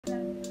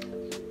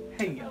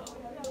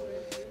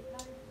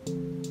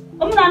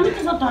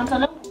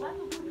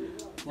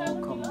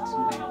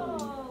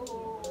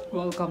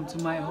Welcome to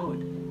my hood.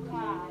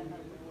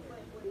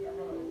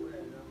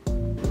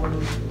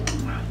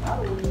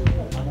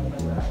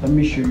 Let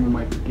me show you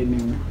my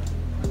beginning.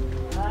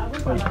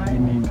 First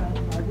beginning.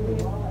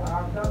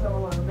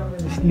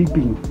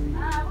 Sleeping.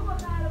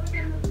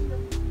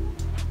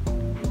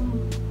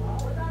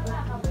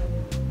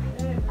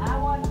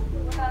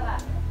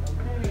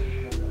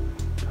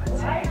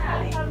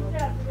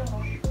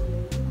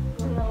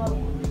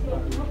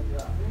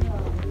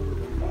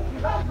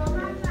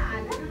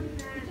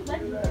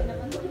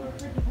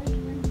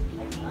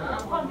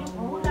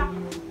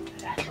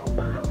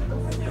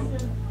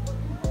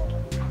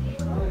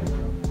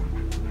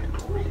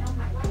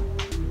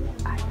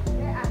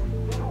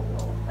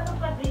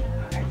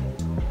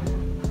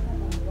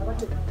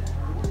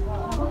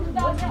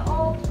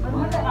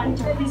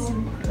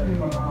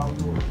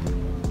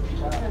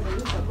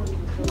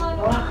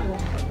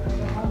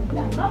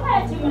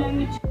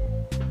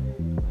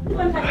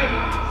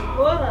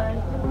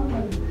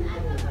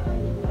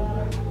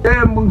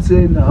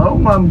 Mumsena, how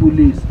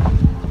mambulis?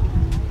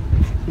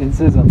 In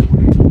season.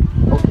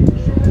 Okay.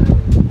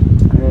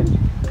 Great.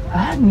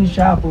 Ah, ni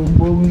shapo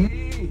mbongi.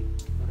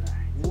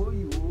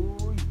 Oi,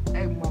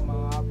 ay mama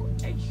wako.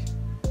 Ay.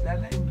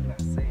 Lala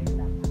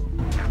imbrasela.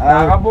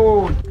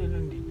 Akabo.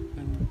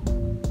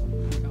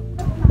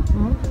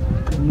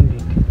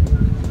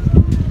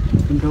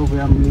 Indobo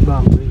yami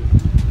libambo yini.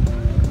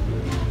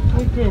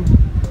 Uyitheni?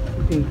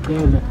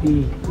 Uyicela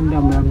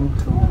indamo yami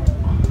ngihlobo.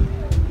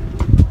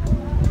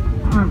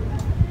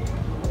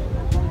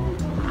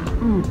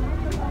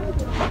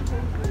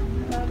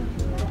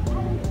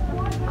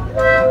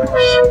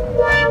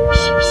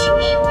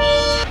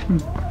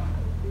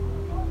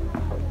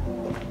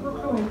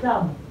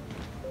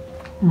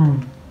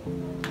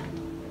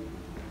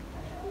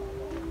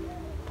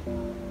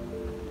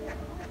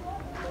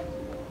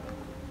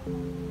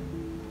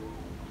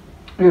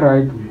 You're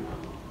right.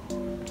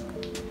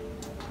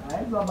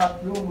 Ay baba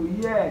lungu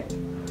ye.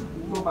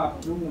 Baba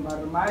lungu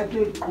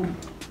marmaite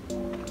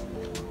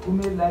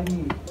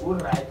kumelani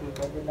urai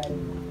tukadai.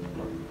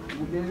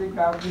 Udele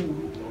kafu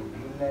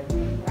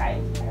lagi ai.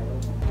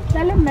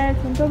 Dale mes,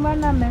 into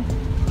mana mes.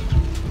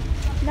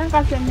 Nang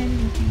kasi men.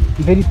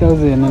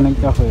 30,000 na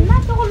nagkako eh.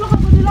 Nato ko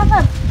lokap di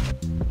lakat.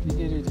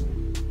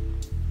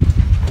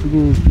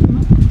 Sige.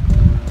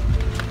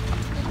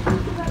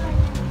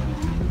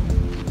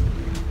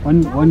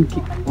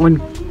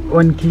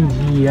 One kg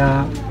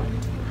ya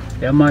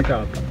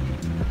matapa.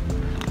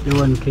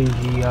 1 kg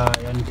ya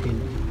yantin.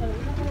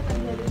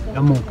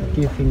 Amo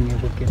kifing ni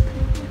bukit.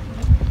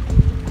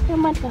 Ya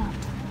mata.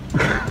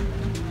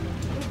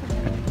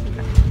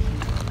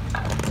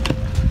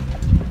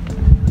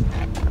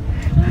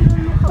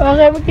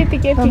 Okay, bukit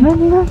kifing.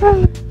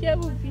 Ya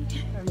bubi.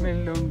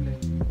 Melong.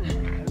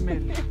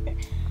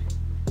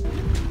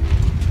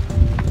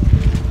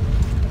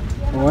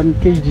 1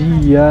 kg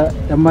ya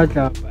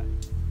matapa.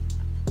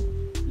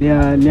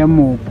 Dia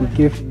mo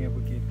kifing ni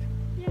bukit.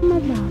 Ya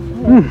mata.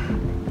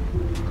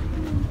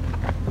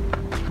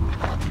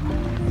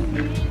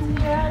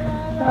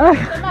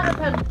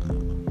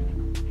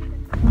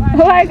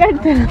 Why God?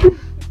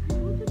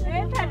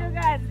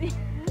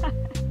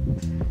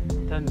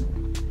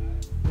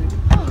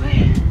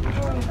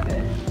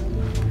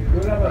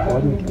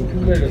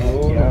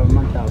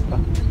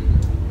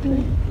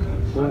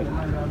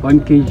 One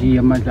kg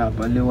ya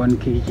matapa, le 1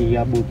 kg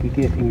ya bupi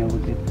kifing ya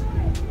bukit.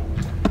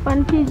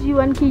 1 kg.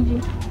 1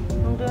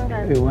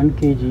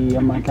 kg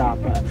ya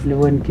matapa, le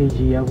 1 kg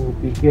ya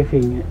bupi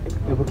kifing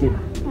ya bukit.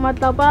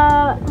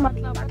 Matapa.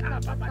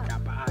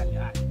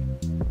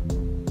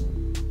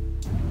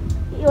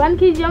 1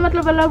 kg ya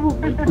matapa la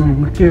bubi.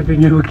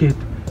 Kifing ya bukit.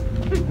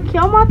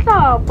 Kya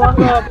matapa?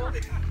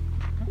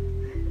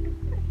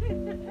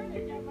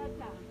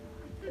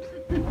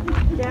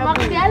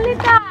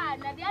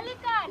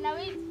 Dialikana,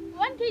 wait.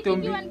 1 kg,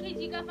 1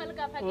 kg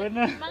kafal.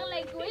 Mang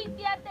like wait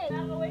yate.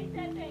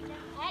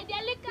 Ay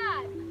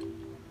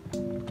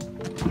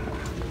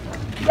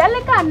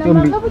dialikana,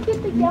 mang bukit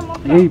kya mo.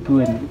 Hey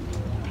puan.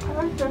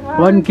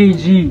 1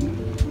 kg.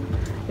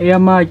 Ya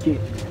make.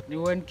 Ni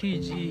 1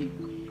 kg.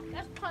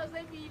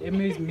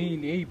 MS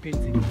meal, hey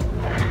penzi.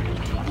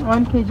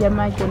 1 kg ya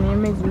make ni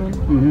MS meal.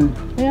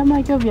 Ya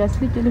make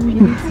obviously kile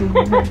mjinisi.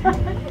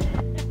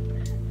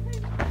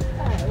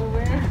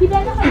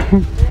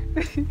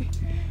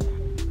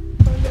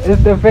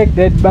 It's the fact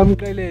that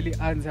bamkeleli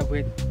answer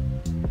kwet.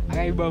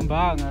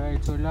 Akayibambanga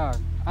akayitholanga.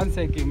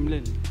 Answer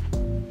kimleli.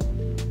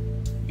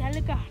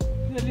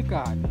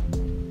 Dialikana.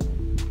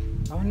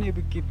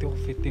 Awunebi kiti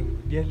ofitting.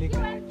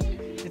 Dialikana.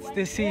 It's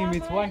the same,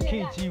 it's 1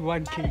 kg,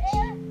 1 kg.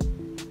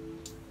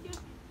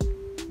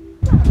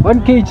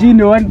 1 kg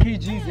no 1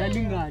 kg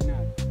ziyalingana.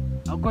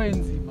 Akho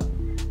enzima.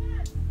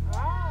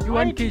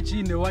 I1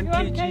 kg no 1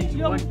 kg,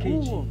 1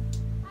 kg.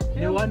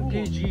 The 1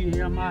 kg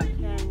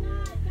yamaki.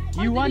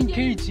 I1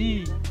 kg,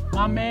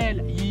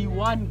 mamela,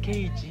 I1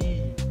 kg.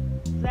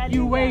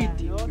 You wait,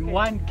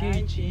 I1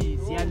 kg,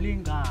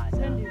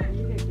 ziyalingana.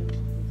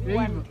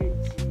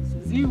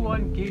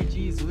 Z1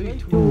 kgs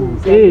wethu.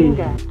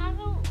 Ziyalingana.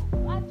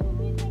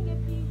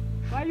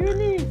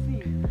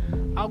 Bayunisi.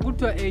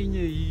 Akuthiwa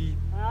enye yi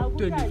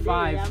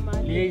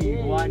 25 le yi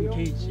 1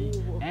 kg.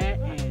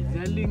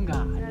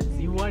 Ziyalingana.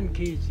 Z1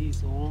 kg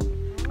zonke.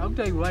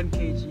 Akuthiwa yi 1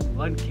 kg,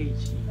 1 kg.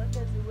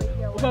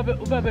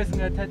 Ubabe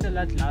singathatha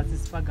la glass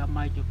sifaka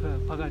amatye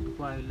phakathi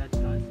kwayo la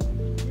glass.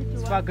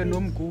 Sifake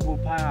nomgubo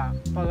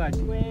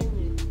phakathi.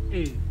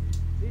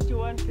 Zithi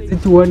 1 kg.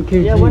 Zithi 1 kg.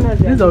 Uyabona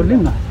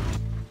Zizawulingana.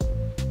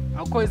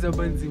 Akho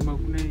izaba nzima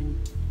kunenye.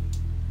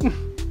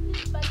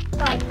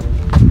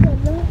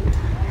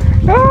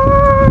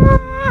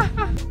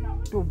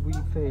 Ntombi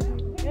uyifele.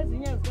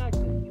 Ezinye zikade.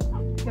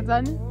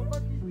 Kenzani?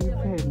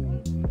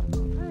 Uyifele.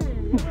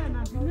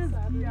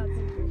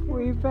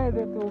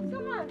 Uyifele ntombi.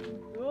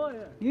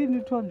 Yini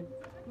uthole?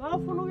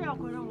 Ngafuna ukuya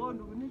khona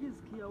ngondo kunika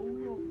izikhiya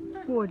uwo.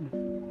 Khona.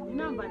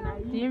 Inamba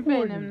nayo.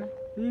 Yimfene mna.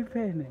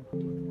 Uyifele.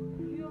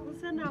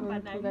 Usenamba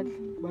nayo.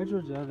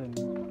 Batsho njalo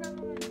ni.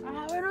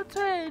 Wena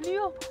uthweni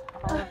yo.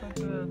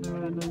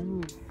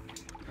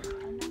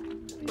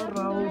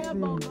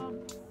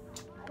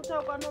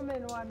 Kuthiwa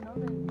kwanomeni wani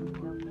nomeni.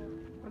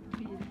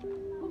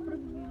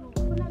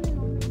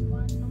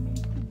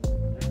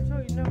 So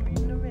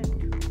inomeni.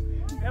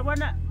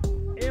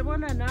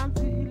 Yabona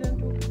nansi ile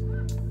nto.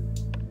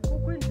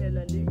 Kukho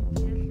indlela le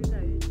yehlika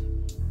yethu.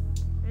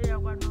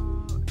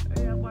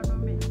 Eya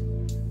kwanomeni.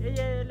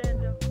 Eyele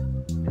nto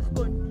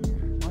isikondile.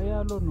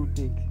 Mayalo no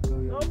take.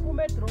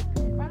 Ophume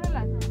edropini.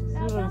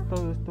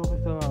 Stop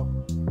sakho.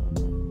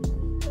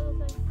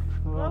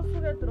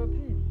 Wasuka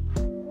edropini.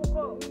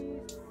 Kukho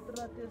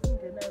istrate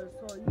esingenayo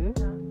so.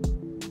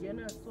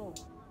 Ingena so.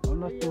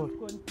 Ona store.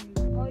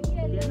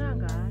 Ngena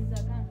ngayo.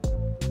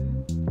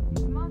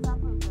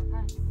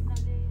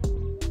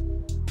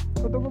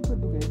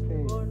 Utokophetuka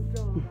ifele.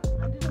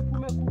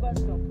 Andizophume kuba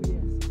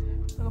singaphuyenza.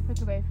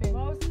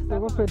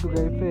 Utokophetuka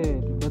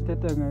ifele.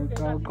 Bathetha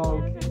ngayo Kukho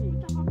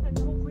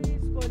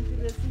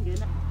isikondile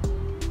esingena.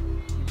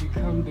 You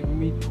become the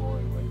meat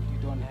boy when you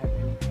don't have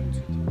anything to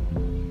do.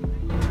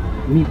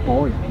 Meat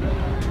boy.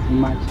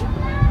 Imagine.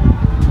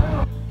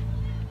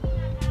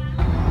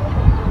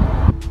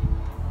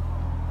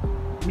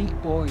 Meat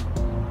boy.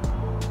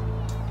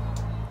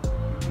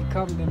 You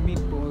become the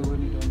meat boy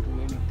when you don't do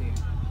anything.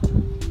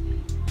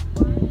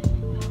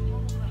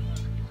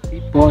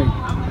 Meat boy.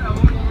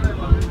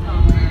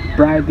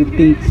 Bribe the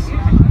things.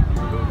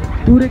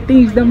 Do the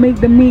things that make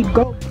the meat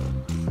go.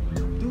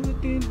 Do the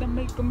things that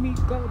make the meat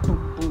go. Boom,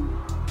 boom.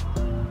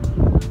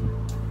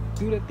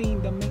 Do the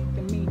thing that make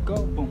the meat go.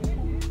 Boom,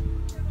 boom.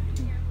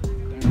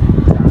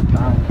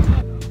 Down.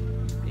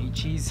 Hey,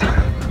 cheese.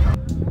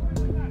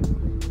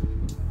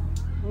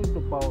 Where's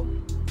the power?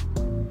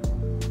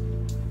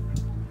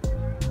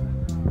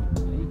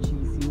 Hey,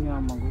 cheese.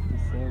 Inyama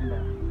ngoDisemba.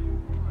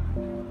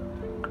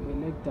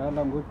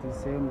 Belekudala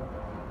ngoDisemba.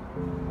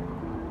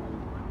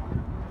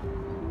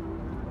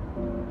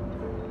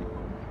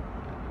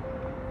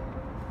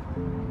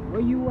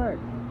 Where you at?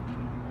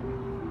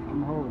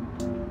 I'm home.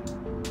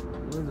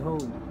 Where's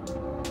home?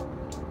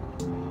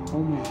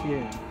 Home is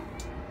here.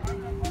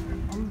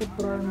 I'm the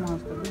prime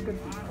master. Look at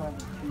this color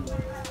change.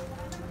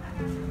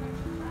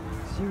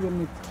 See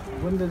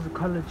when there's a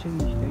color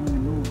change, then you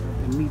know that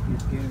the meat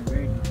is getting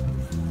ready.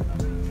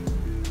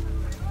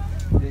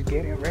 It's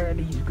getting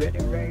ready. It's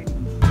getting ready.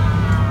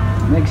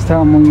 Next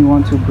time when you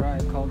want to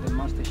bride, call the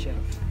master chef.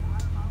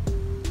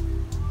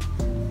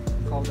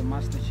 Call the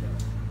master chef.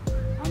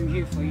 I'm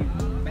here for you,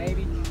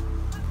 baby.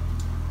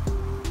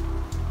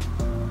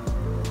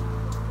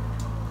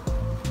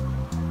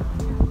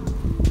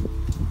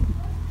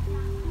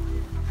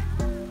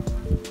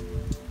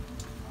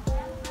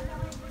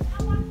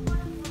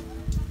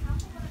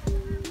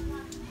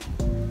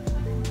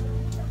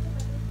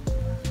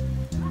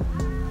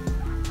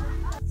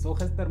 So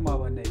gister maar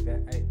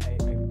wanneer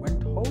I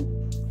went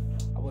home.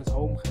 I was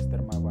home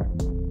gister maar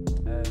wanneer.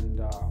 And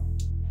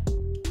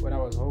when I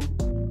was home,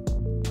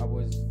 I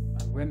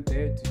went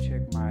there to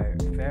check my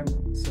fam.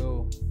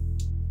 So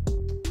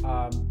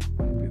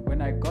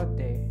when I got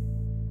there,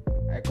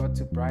 I got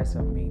to buy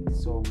some meat.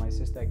 So my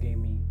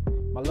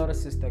little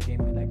sister gave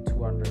me like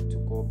 200 to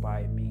go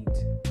buy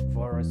meat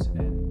for us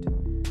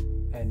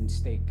and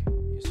steak.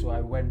 So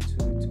I went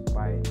to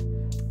buy it.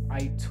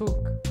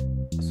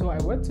 I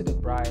went to the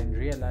bride and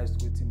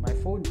realized my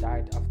phone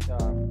died after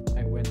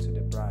I went to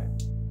the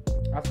bride.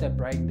 After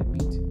buying the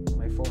meat,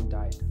 my phone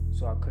died.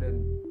 So I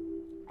couldn't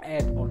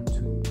add on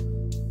to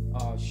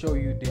show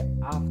you the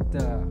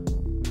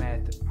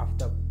aftermath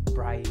after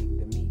frying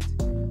the meat.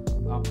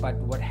 But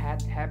what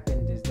had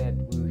happened is that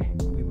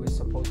we were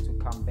supposed to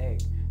come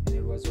back and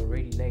it was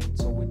already late,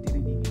 so we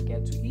didn't even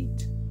get to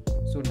eat.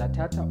 So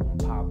natata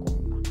umpako.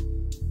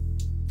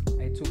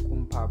 I took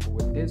umpako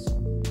with this.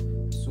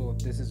 So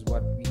this is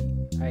what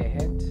I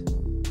had.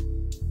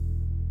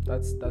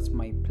 That's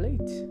my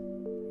plate.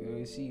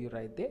 You see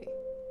right there.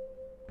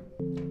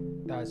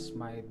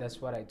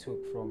 That's what I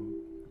took from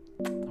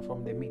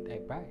the meat I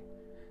buy.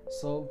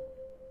 So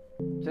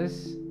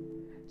just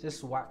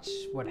watch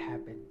what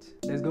happened.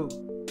 Let's go.